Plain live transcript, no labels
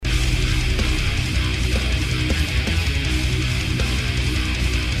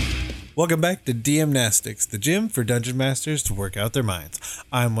Welcome back to DM-Nastics, the gym for dungeon masters to work out their minds.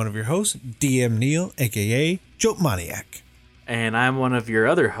 I'm one of your hosts, DM Neil, aka Joke Maniac. And I'm one of your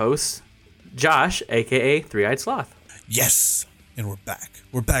other hosts, Josh, aka Three-Eyed Sloth. Yes, and we're back.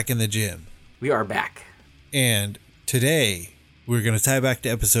 We're back in the gym. We are back. And today, we're going to tie back to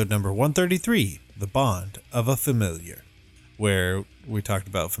episode number 133, The Bond of a Familiar, where we talked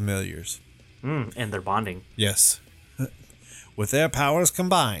about familiars. And they're bonding. Yes. With their powers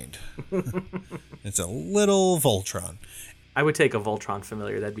combined. It's a little Voltron. I would take a Voltron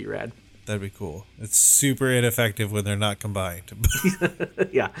familiar. That'd be rad. That'd be cool. It's super ineffective when they're not combined.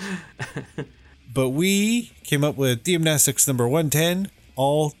 Yeah. But we came up with DM-Nastics number 110,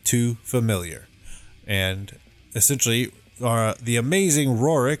 All Too Familiar. And essentially, the amazing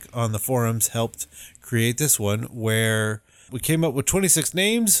Rorik on the forums helped create this one, where we came up with 26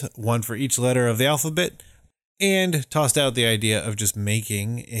 names, one for each letter of the alphabet, and tossed out the idea of just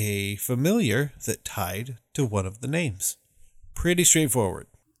making a familiar that tied to one of the names. Pretty straightforward.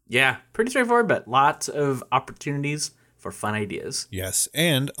 Yeah, pretty straightforward, but lots of opportunities for fun ideas. Yes,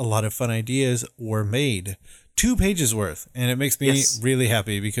 and a lot of fun ideas were made. 2 pages worth, and it makes me really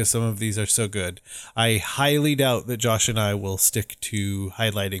happy because some of these are so good. I highly doubt that Josh and I will stick to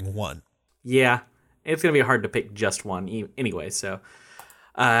highlighting one. Yeah, it's going to be hard to pick just one anyway, so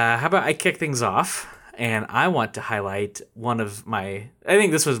how about I kick things off? And I want to highlight one of I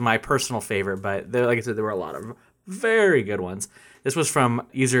think this was my personal favorite, but like I said, there were a lot of very good ones. This was from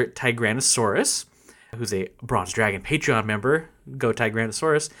user Tigranosaurus, who's a Bronze Dragon Patreon member. Go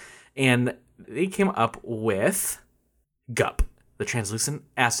Tigranosaurus. And they came up with Gup, the translucent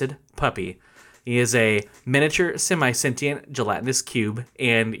acid puppy. He is a miniature semi-sentient gelatinous cube,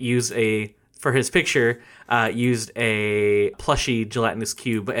 and for his picture, used a plushy gelatinous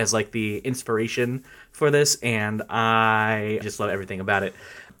cube as like the inspiration for this, and I just love everything about it.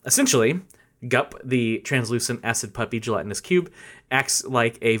 Essentially, Gup, the translucent acid puppy gelatinous cube, acts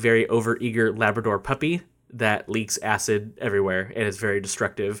like a very overeager Labrador puppy that leaks acid everywhere and is very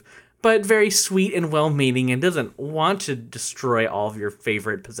destructive, but very sweet and well-meaning and doesn't want to destroy all of your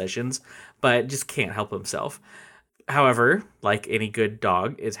favorite possessions, but just can't help himself. However, like any good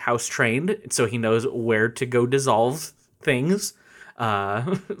dog, is house-trained, so he knows where to go dissolve things.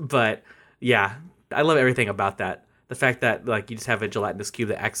 But yeah, I love everything about that. The fact that like you just have a gelatinous cube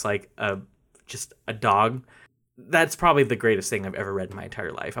that acts like just a dog. That's probably the greatest thing I've ever read in my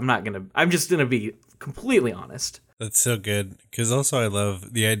entire life. I'm just gonna be completely honest. That's so good. Because also I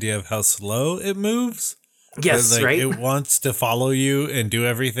love the idea of how slow it moves. Yes, like, right? It wants to follow you and do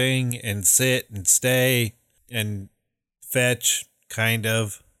everything and sit and stay and fetch, kind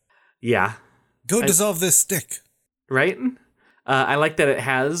of. Yeah. Go dissolve this stick. Right? I like that it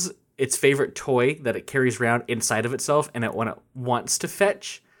has its favorite toy that it carries around inside of itself, and when it wants to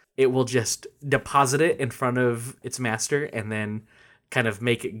fetch, it will just deposit it in front of its master and then kind of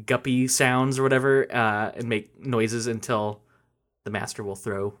make guppy sounds or whatever, and make noises until the master will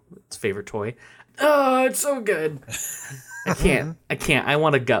throw its favorite toy. Oh, it's so good. I can't. I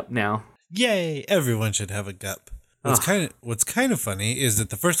want a Gup now. Yay! Everyone should have a Gup. What's kind of funny is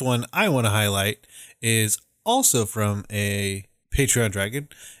that the first one I want to highlight is also from a Patreon dragon.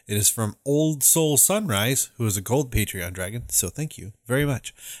 It is from Old Soul Sunrise, who is a gold Patreon dragon, so thank you very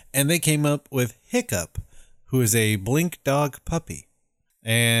much. And they came up with Hiccup, who is a blink dog puppy.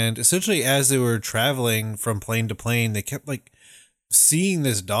 And essentially as they were traveling from plane to plane, they kept like seeing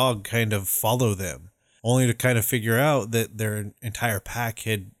this dog kind of follow them, only to kind of figure out that their entire pack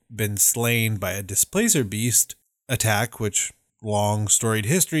had been slain by a displacer beast attack, which long storied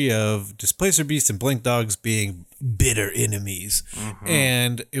history of displacer beasts and blink dogs being bitter enemies. Mm-hmm.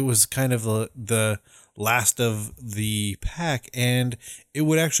 And it was kind of the last of the pack, and it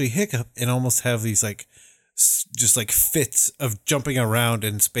would actually hiccup and almost have these like just like fits of jumping around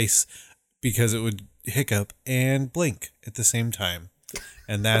in space because it would hiccup and blink at the same time.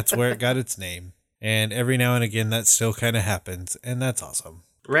 And that's where it got its name. And every now and again that still kind of happens, and that's awesome.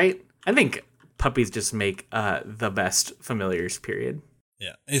 Right? I think puppies just make the best familiars, period.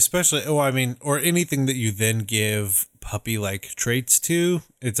 Yeah, especially, or anything that you then give puppy-like traits to,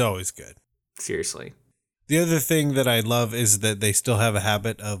 it's always good. Seriously. The other thing that I love is that they still have a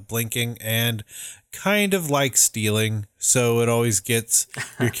habit of blinking and kind of like stealing, so it always gets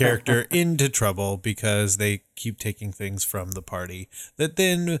your character into trouble because they keep taking things from the party that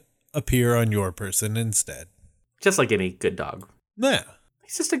then appear on your person instead. Just like any good dog. Yeah.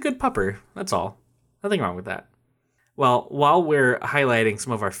 He's just a good pupper, that's all. Nothing wrong with that. Well, while we're highlighting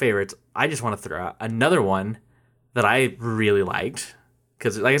some of our favorites, I just want to throw out another one that I really liked.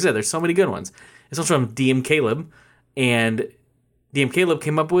 Because, like I said, there's so many good ones. This one's from DM Caleb, and DM Caleb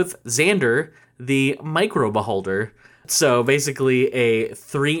came up with Xander, the micro beholder. So basically a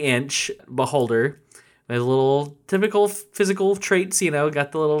 3-inch beholder with little typical physical traits,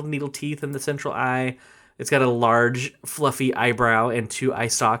 got the little needle teeth in the central eye. It's got a large fluffy eyebrow and 2 eye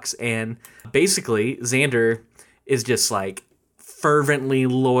stalks. And basically Xander is just like fervently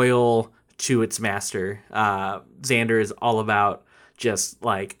loyal to its master. Xander is all about just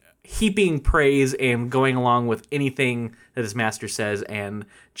like heaping praise and going along with anything that his master says and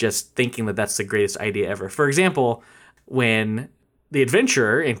just thinking that that's the greatest idea ever. For example, when the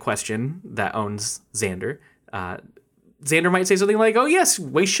adventurer in question that owns Xander, Xander might say something like, oh yes,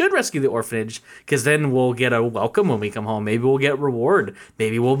 we should rescue the orphanage because then we'll get a welcome when we come home. Maybe we'll get reward.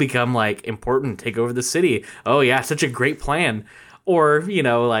 Maybe we'll become like important, take over the city. Oh yeah, such a great plan. Or,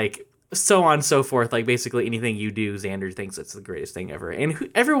 like so on and so forth. Like basically anything you do, Xander thinks it's the greatest thing ever. And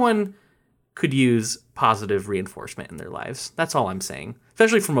everyone could use positive reinforcement in their lives. That's all I'm saying,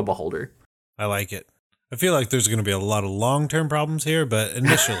 especially from a beholder. I like it. I feel like there's going to be a lot of long-term problems here, but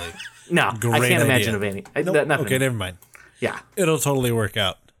initially, no, I can't idea. Imagine of any. Nope. Nothing. Okay, never mind. Yeah. It'll totally work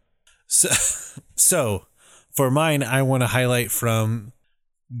out. So for mine, I want to highlight from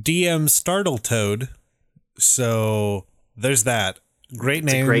DM Startletoad. So there's that. Great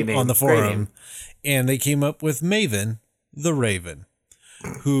name on the forum. And they came up with Maven the Raven,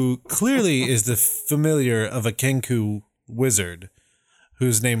 who clearly is the familiar of a Kenku wizard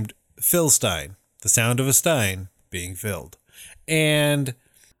who's named Philstein, the sound of a stein being filled. And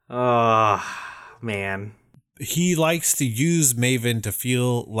man, he likes to use Maven to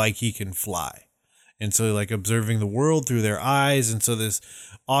feel like he can fly. And so like observing the world through their eyes. And so this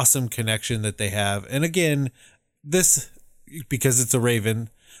awesome connection that they have. And again, this, because it's a raven,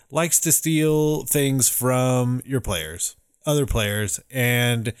 likes to steal things from your players, other players.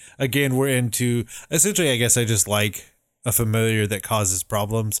 And again, we're into, essentially, I guess I just like a familiar that causes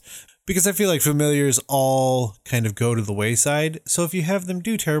problems, because I feel like familiars all kind of go to the wayside. So if you have them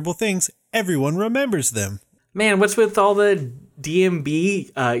do terrible things, everyone remembers them. Man, what's with all the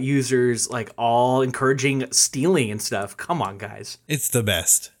DMB users like all encouraging stealing and stuff? Come on, guys. It's the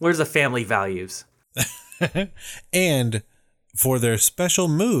best. Where's the family values? And for their special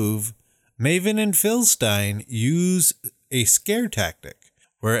move, Maven and Philstein use a scare tactic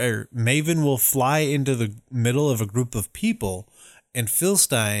where Maven will fly into the middle of a group of people and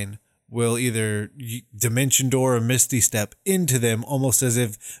Philstein will either Dimension Door or Misty Step into them almost as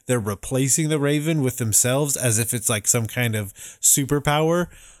if they're replacing the Raven with themselves, as if it's like some kind of superpower.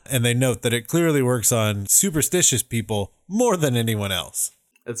 And they note that it clearly works on superstitious people more than anyone else.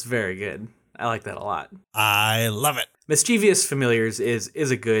 That's very good. I like that a lot. I love it. Mischievous familiars is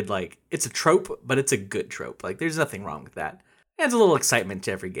a good, like, it's a trope, but it's a good trope. Like, there's nothing wrong with that. Adds a little excitement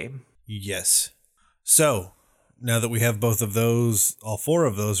to every game. Yes. So, now that we have both of those, all 4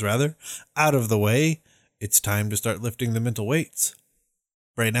 of those rather, out of the way, it's time to start lifting the mental weights.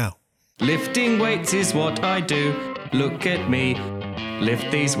 Right now. Lifting weights is what I do. Look at me.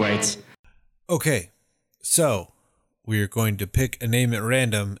 Lift these weights. Okay, so we are going to pick a name at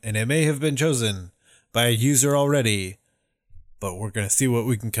random, and it may have been chosen by a user already, but we're going to see what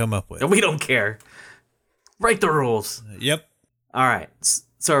we can come up with. And we don't care. Write the rules. Yep. All right.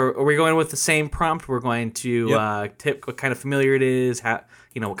 So are we going with the same prompt? We're going to tip what kind of familiar it is, how,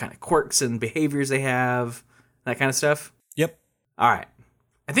 what kind of quirks and behaviors they have, that kind of stuff? Yep. All right.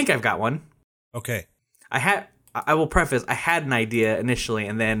 I think I've got one. Okay. I will preface, I had an idea initially,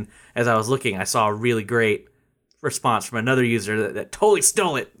 and then as I was looking, I saw a really great response from another user that totally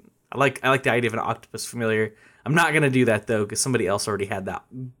stole it. I like the idea of an octopus familiar. I'm not going to do that, though, because somebody else already had that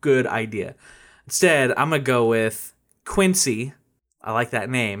good idea. Instead, I'm going to go with Quincy. I like that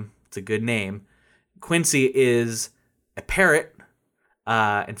name. It's a good name. Quincy is a parrot.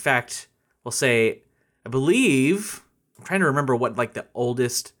 In fact, we'll say, I believe, I'm trying to remember what like the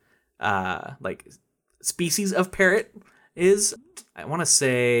oldest species of parrot is. I want to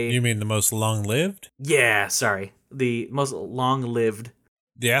say... You mean the most long-lived? Yeah, sorry. The most long-lived.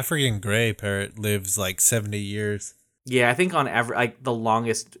 The African gray parrot lives like 70 years. Yeah, I think on average, like the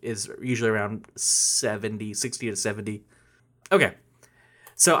longest is usually around 60 to 70. Okay.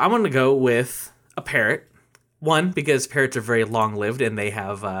 So I'm going to go with a parrot. One, because parrots are very long-lived and they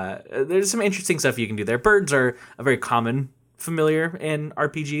have, there's some interesting stuff you can do there. Birds are a very common familiar in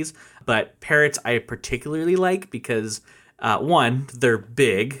RPGs, but parrots I particularly like because, one, they're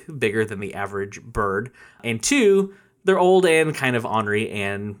bigger than the average bird, and 2, they're old and kind of ornery,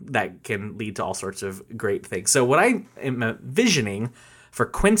 and that can lead to all sorts of great things. So what I am envisioning for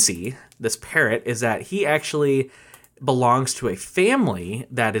Quincy, this parrot, is that he actually belongs to a family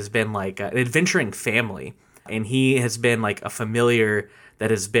that has been like an adventuring family. and he has been like a familiar that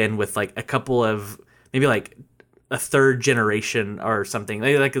has been with like a couple of maybe like a third generation or something.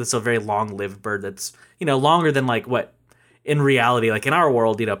 Like it's a very long-lived bird that's, longer than like what in reality, like in our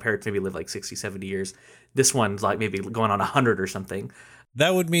world, parrots maybe live like 60, 70 years. This one's like maybe going on 100 or something.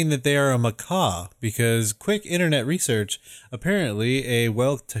 That would mean that they are a macaw, because quick internet research, apparently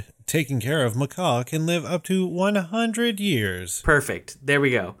a taken care of macaw can live up to 100 years. Perfect. There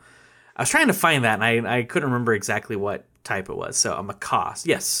we go. I was trying to find that, and I couldn't remember exactly what type it was. So a macaw,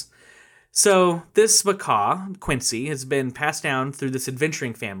 yes. So this macaw, Quincy, has been passed down through this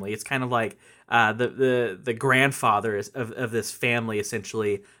adventuring family. It's kind of like the grandfather of this family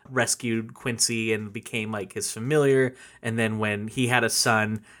essentially rescued Quincy and became like his familiar. And then when he had a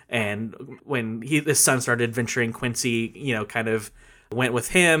son, and when his son started adventuring, Quincy, kind of went with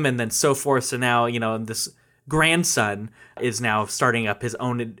him, and then so forth. So now, this grandson is now starting up his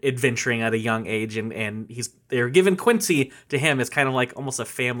own adventuring at a young age, and they're giving Quincy to him as kind of like almost a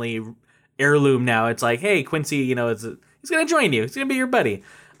family heirloom now. It's like, hey, Quincy, he's gonna join you. He's gonna be your buddy.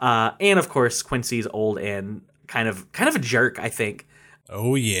 And of course, Quincy's old and kind of a jerk, I think.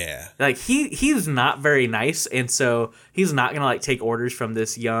 Oh yeah. Like he's not very nice, and so he's not gonna like take orders from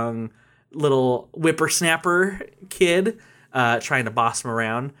this young little whippersnapper kid trying to boss him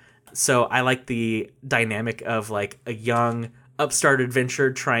around. So I like the dynamic of like a young upstart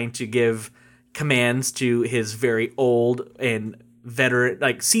adventurer trying to give commands to his very old and veteran,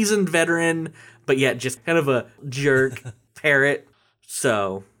 like seasoned veteran, but yet just kind of a jerk parrot.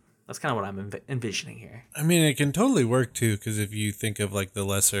 So that's kind of what I'm envisioning here. I mean, it can totally work too, because if you think of like the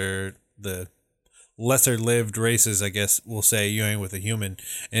lesser lived races, I guess we'll say, with a human,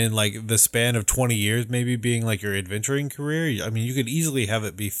 and like the span of 20 years maybe being like your adventuring career. I mean, you could easily have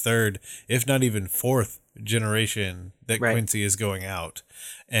it be third, if not even fourth generation that Right. Quincy is going out.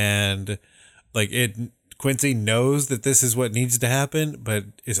 And like Quincy knows that this is what needs to happen, but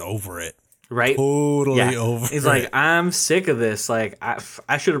is over it. Right? Totally over He's it. like, I'm sick of this. Like,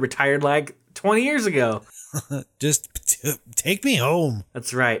 I should have retired like 20 years ago. Just take me home.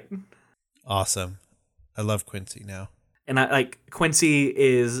 That's right. Awesome. I love Quincy now. And Quincy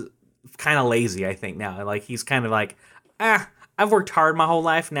is kind of lazy, I think, now. Like, he's kind of like, I've worked hard my whole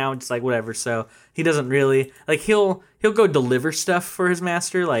life now. It's like, whatever. So he doesn't really, like, he'll go deliver stuff for his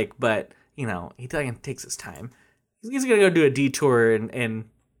master, like, but, he takes his time. He's going to go do a detour and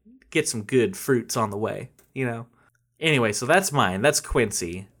get some good fruits on the way, Anyway, so that's mine. That's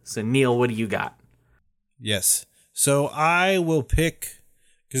Quincy. So, Neil, what do you got? Yes. So I will pick,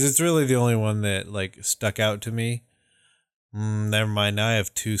 because it's really the only one that like stuck out to me. Never mind. Now I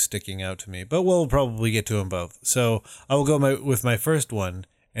have two sticking out to me, but we'll probably get to them both. So I will go with my first one,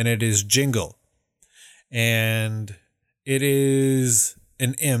 and it is Jingle. And it is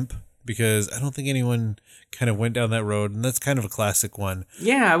an imp, because I don't think anyone kind of went down that road, and that's kind of a classic one.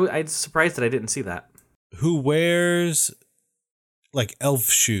 Yeah, I'm surprised that I didn't see that. Who wears like elf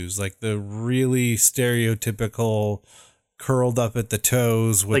shoes, like the really stereotypical curled up at the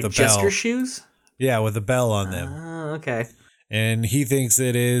toes with like a bell. Jester shoes? Yeah, with a bell on them. Oh, okay. And he thinks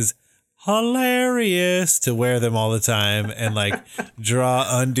it is hilarious to wear them all the time and like draw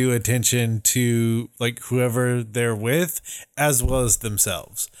undue attention to like whoever they're with as well as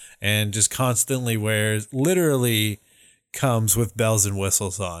themselves, and just constantly literally comes with bells and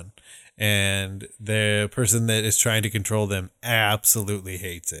whistles on, and the person that is trying to control them absolutely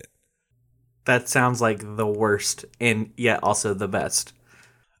hates it. That sounds like the worst and yet also the best.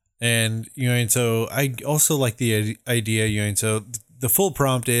 And and so I also like the idea, and so the full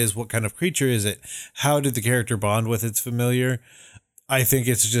prompt is, what kind of creature is it? How did the character bond with its familiar? I think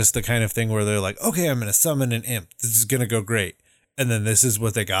it's just the kind of thing where they're like, okay, I'm going to summon an imp. This is going to go great. And then this is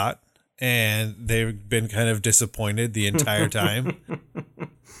what they got. And they've been kind of disappointed the entire time.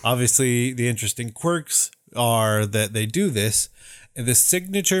 Obviously, the interesting quirks are that they do this. And the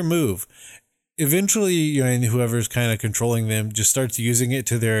signature move, eventually, and whoever's kind of controlling them just starts using it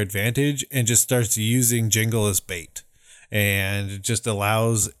to their advantage and just starts using Jingle as bait. And it just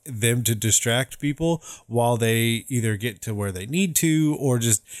allows them to distract people while they either get to where they need to, or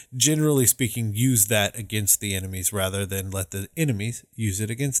just generally speaking, use that against the enemies rather than let the enemies use it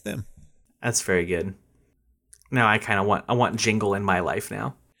against them. That's very good. Now I want Jingle in my life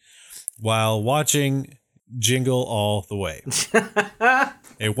now. While watching Jingle All the Way.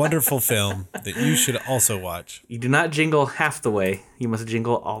 A wonderful film that you should also watch. You do not jingle half the way. You must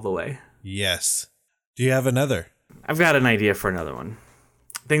jingle all the way. Yes. Do you have another? I've got an idea for another one.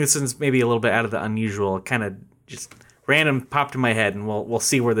 I think this one's maybe a little bit out of the unusual, kind of just random popped in my head, and we'll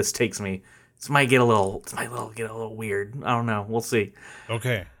see where this takes me. This might get a little weird. I don't know. We'll see.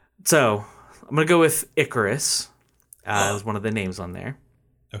 Okay. So, I'm going to go with Icarus. That was one of the names on there.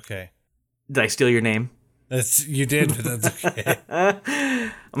 Okay. Did I steal your name? You did, but that's okay.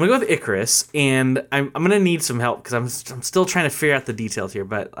 I'm going to go with Icarus, and I'm going to need some help because I'm still trying to figure out the details here,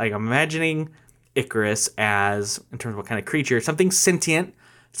 but like I'm imagining Icarus as, in terms of what kind of creature, something sentient,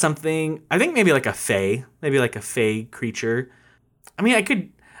 something, I think maybe like a fae creature. I mean, I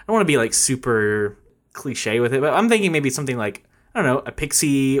don't want to be like super cliche with it, but I'm thinking maybe something like, I don't know, a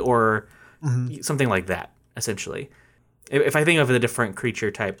pixie or something like that, essentially. If I think of the different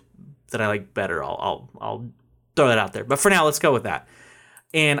creature type that I like better, I'll throw that out there. But for now, let's go with that.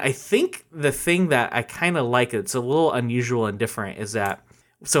 And I think the thing that I kind of like, it's a little unusual and different, is that,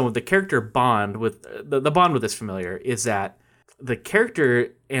 so the character bond with, the bond with this familiar is that the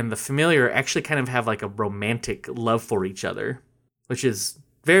character and the familiar actually kind of have like a romantic love for each other, which is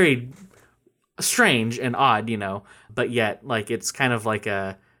very strange and odd, but yet like it's kind of like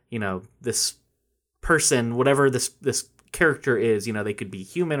a, this person, whatever this character is, they could be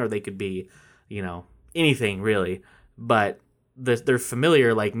human or they could be, anything really, but they're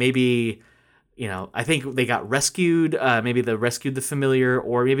familiar, like maybe, I think they got rescued, maybe they rescued the familiar,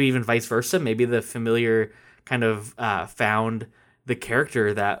 or maybe even vice versa, maybe the familiar kind of found the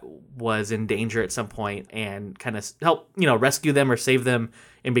character that was in danger at some point and kind of helped, rescue them or save them,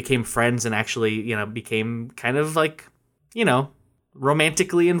 and became friends and actually, became kind of like,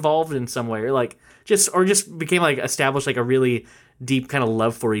 romantically involved in some way, or like just became like established like a really deep kind of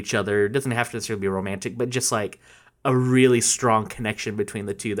love for each other. It doesn't have to necessarily be romantic, but just like a really strong connection between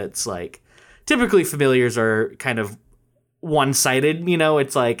the two. That's like, typically familiars are kind of one-sided,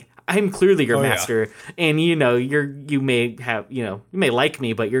 it's like, I'm clearly your master, and you may have, you may like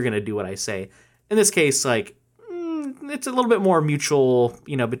me, but you're gonna do what I say. In this case, like, it's a little bit more mutual,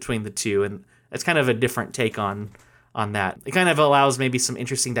 between the two, and it's kind of a different take on that. It kind of allows maybe some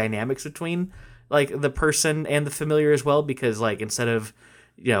interesting dynamics between like the person and the familiar as well, because like instead of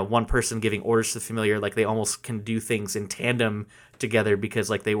one person giving orders to the familiar, like they almost can do things in tandem together, because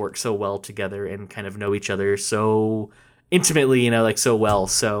like they work so well together and kind of know each other so intimately, like so well,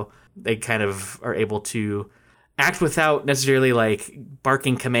 so they kind of are able to act without necessarily like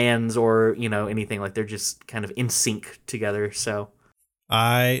barking commands or anything. Like they're just kind of in sync together. So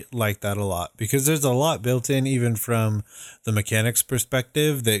I like that a lot, because there's a lot built in, even from the mechanics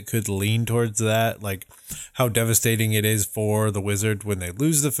perspective, that could lean towards that, like how devastating it is for the wizard when they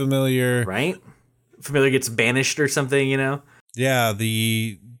lose the familiar. Right? Familiar gets banished or something, Yeah,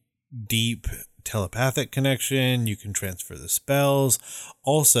 the deep telepathic connection, you can transfer the spells.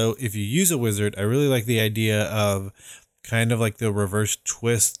 Also, if you use a wizard, I really like the idea of kind of like the reverse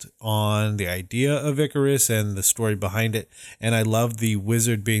twist on the idea of Icarus and the story behind it. And I love the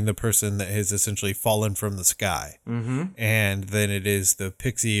wizard being the person that has essentially fallen from the sky. Mm-hmm. And then it is the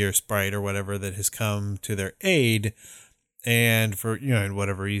pixie or sprite or whatever that has come to their aid. And for, in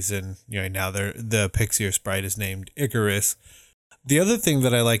whatever reason, now the pixie or sprite is named Icarus. The other thing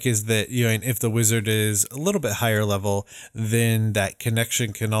that I like is that, and if the wizard is a little bit higher level, then that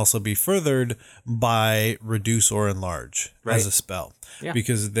connection can also be furthered by reduce or enlarge as a spell. Yeah.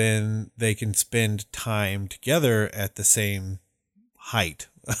 Because then they can spend time together at the same height,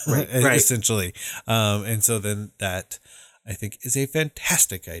 essentially. And so then that, I think, is a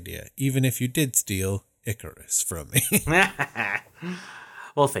fantastic idea, even if you did steal Icarus from me.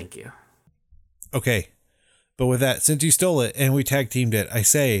 Well, thank you. Okay. But with that, since you stole it and we tag teamed it, I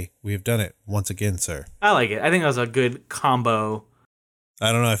say we have done it once again, sir. I like it. I think that was a good combo.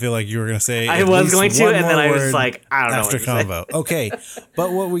 I don't know. I feel like you were going to say I was going to, and then I was like, I don't know after what combo. Okay.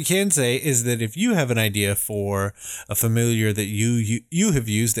 But what we can say is that if you have an idea for a familiar that you have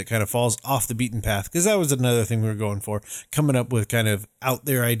used that kind of falls off the beaten path, because that was another thing we were going for, coming up with kind of out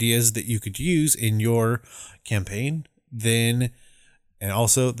there ideas that you could use in your campaign, then... And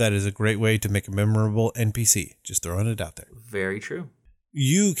also, that is a great way to make a memorable NPC. Just throwing it out there. Very true.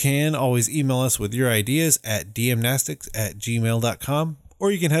 You can always email us with your ideas at dmnastics@gmail.com,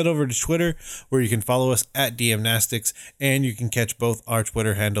 or you can head over to Twitter, where you can follow us at DM-Nastics, and you can catch both our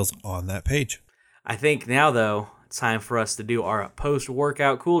Twitter handles on that page. I think now, though, it's time for us to do our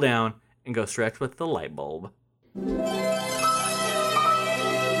post-workout cooldown and go stretch with the light bulb.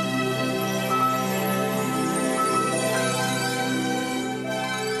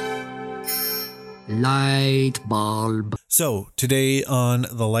 Light bulb. So today on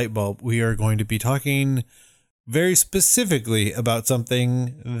the light bulb, we are going to be talking very specifically about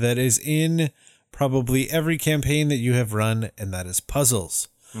something that is in probably every campaign that you have run, and that is puzzles.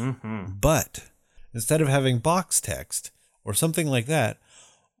 Mm-hmm. But instead of having box text or something like that,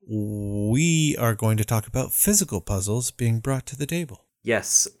 we are going to talk about physical puzzles being brought to the table.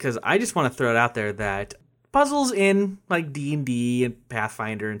 Yes, because I just want to throw it out there that puzzles in like D&D and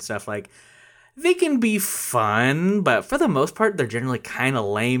Pathfinder and stuff, like, they can be fun, but for the most part, they're generally kind of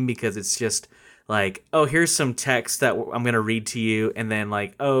lame because it's just like, oh, here's some text that I'm going to read to you, and then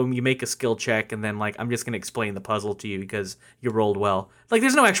like, oh, you make a skill check, and then like, I'm just going to explain the puzzle to you because you rolled well. Like,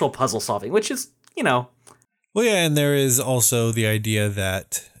 there's no actual puzzle solving, which is, Well, yeah, and there is also the idea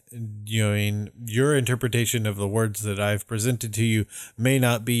that, in your interpretation of the words that I've presented to you may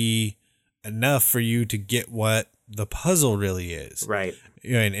not be enough for you to get what the puzzle really is. Right.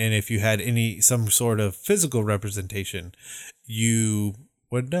 And if you had some sort of physical representation, you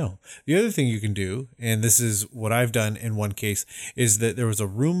would know. The other thing you can do, and this is what I've done in one case, is that there was a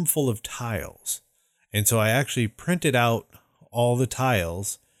room full of tiles. And so I actually printed out all the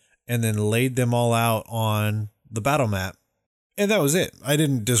tiles and then laid them all out on the battle map. And that was it. I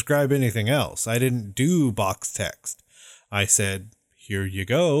didn't describe anything else. I didn't do box text. I said, here you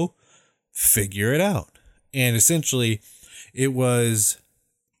go, figure it out. And essentially, it was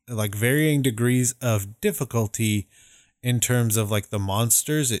like varying degrees of difficulty in terms of like the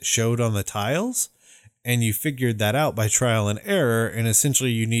monsters it showed on the tiles. And you figured that out by trial and error. And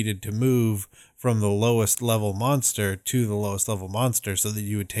essentially, you needed to move from the lowest level monster to the lowest level monster so that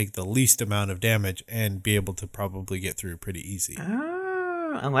you would take the least amount of damage and be able to probably get through pretty easy.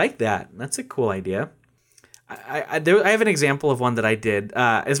 I like that. That's a cool idea. I have an example of one that I did.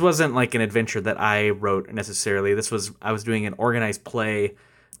 This wasn't like an adventure that I wrote necessarily. I was doing an organized play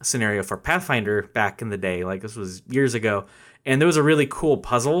scenario for Pathfinder back in the day. Like, this was years ago. And there was a really cool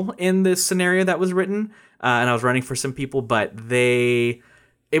puzzle in this scenario that was written. And I was running for some people, but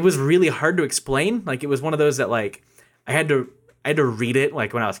it was really hard to explain. Like, it was one of those that like I had to read it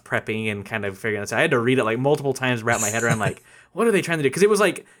like when I was prepping and kind of figuring this out. I had to read it like multiple times, wrap my head around like, what are they trying to do? Because it was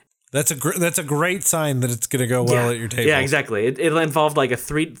like, that's a great sign that it's going to go well at your table. Yeah, exactly. It involved like a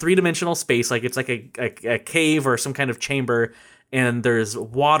three-dimensional space, like it's like a cave or some kind of chamber, and there's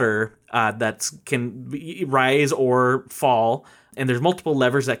water that can rise or fall, and there's multiple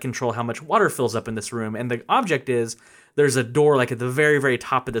levers that control how much water fills up in this room. And the object is there's a door like at the very, very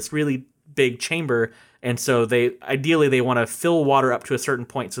top of this really big chamber, and so they want to fill water up to a certain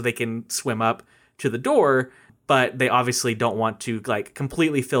point so they can swim up to the door. But they obviously don't want to like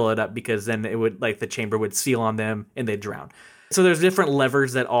completely fill it up because then it would like the chamber would seal on them and they'd drown. So there's different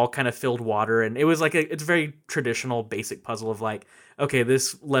levers that all kind of filled water, and it was like it's a very traditional basic puzzle of like, okay,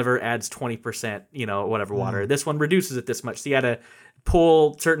 this lever adds 20%, whatever water. This one reduces it this much. So you had to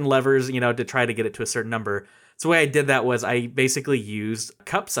pull certain levers, to try to get it to a certain number. So the way I did that was I basically used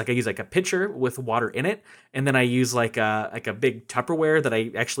cups, like I used like a pitcher with water in it, and then I used like a big Tupperware that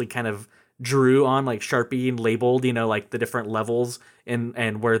I actually kind of drew on like Sharpie and labeled, like the different levels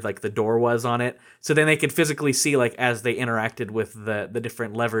and where like the door was on it. So then they could physically see like as they interacted with the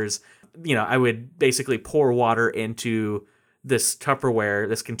different levers, I would basically pour water into this Tupperware,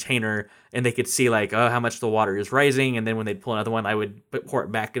 this container, and they could see like, oh, how much the water is rising. And then when they'd pull another one, I would pour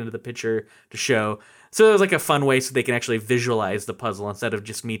it back into the pitcher to show. So it was like a fun way so they can actually visualize the puzzle instead of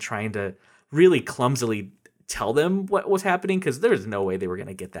just me trying to really clumsily tell them what was happening, because there's no way they were going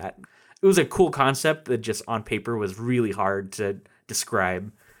to get that. It was a cool concept that just on paper was really hard to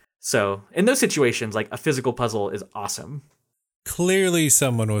describe. So in those situations, like a physical puzzle is awesome. Clearly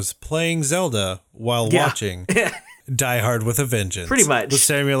someone was playing Zelda while watching Die Hard with a Vengeance. Pretty much. With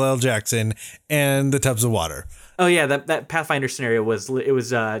Samuel L. Jackson and the tubs of water. Oh yeah, that Pathfinder scenario was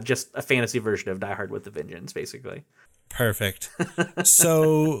just a fantasy version of Die Hard with a Vengeance, basically. Perfect.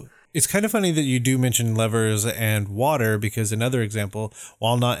 So it's kind of funny that you do mention levers and water, because another example,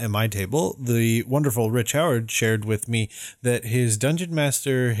 while not at my table, the wonderful Rich Howard shared with me that his dungeon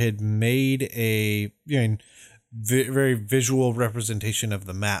master had made a very visual representation of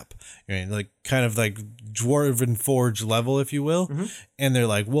the map, like kind of like Dwarven Forge level, if you will. Mm-hmm. And they're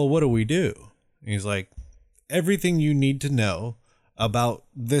like, well, what do we do? And he's like, everything you need to know about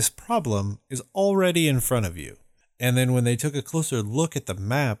this problem is already in front of you. And then when they took a closer look at the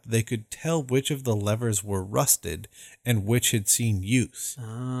map, they could tell which of the levers were rusted and which had seen use.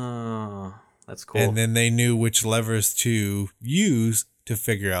 Oh, that's cool. And then they knew which levers to use to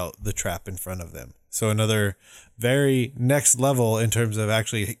figure out the trap in front of them. So another very next level in terms of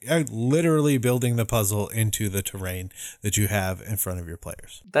actually literally building the puzzle into the terrain that you have in front of your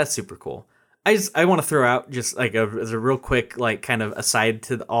players. That's super cool. I want to throw out just like as a real quick like kind of aside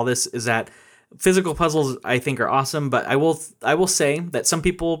to all this is that physical puzzles I think are awesome, but I will say that some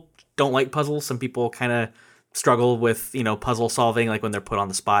people don't like puzzles. Some people kind of struggle with, puzzle solving, like when they're put on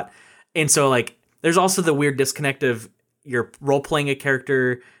the spot. And so like there's also the weird disconnect of you're role playing a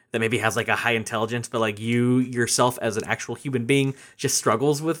character that maybe has like a high intelligence, but like you yourself as an actual human being just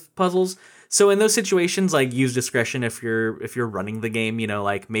struggles with puzzles. So in those situations, like use discretion if you're running the game,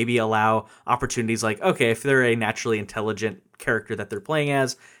 like maybe allow opportunities like, okay, if they're a naturally intelligent character that they're playing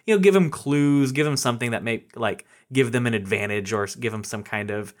as, give them clues, give them something that may like give them an advantage or give them some kind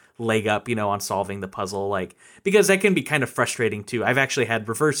of leg up, on solving the puzzle, like, because that can be kind of frustrating too. I've actually had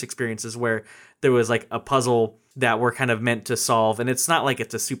reverse experiences where there was like a puzzle that we're kind of meant to solve, and it's not like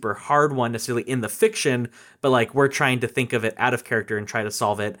it's a super hard one necessarily in the fiction, but like we're trying to think of it out of character and try to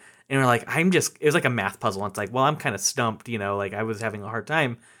solve it. And we're like, it was like a math puzzle. And it's like, well, I'm kind of stumped, like I was having a hard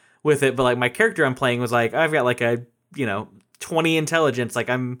time with it. But like my character I'm playing was like, I've got like a, 20 intelligence. Like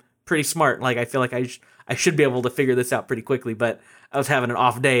I'm pretty smart. Like I feel like I should be able to figure this out pretty quickly. But I was having an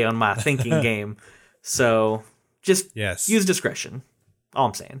off day on my thinking game. So just use discretion. All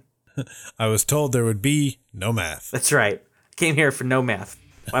I'm saying. I was told there would be no math. That's right. Came here for no math.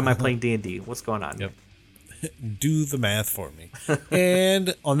 Why am I playing D&D? What's going on? Yep. Do the math for me.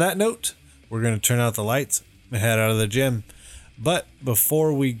 And on that note, we're going to turn out the lights and head out of the gym. But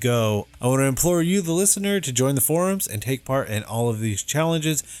before we go, I want to implore you, the listener, to join the forums and take part in all of these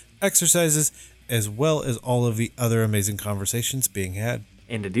challenges, exercises, as well as all of the other amazing conversations being had.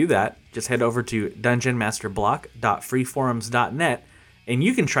 And to do that, just head over to dungeonmasterblock.freeforums.net and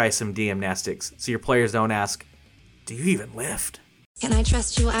you can try some DM-Nastics so your players don't ask, do you even lift? Can I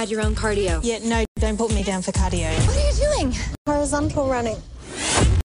trust you'll add your own cardio? Yeah, no, don't put me down for cardio. What are you doing? Horizontal running.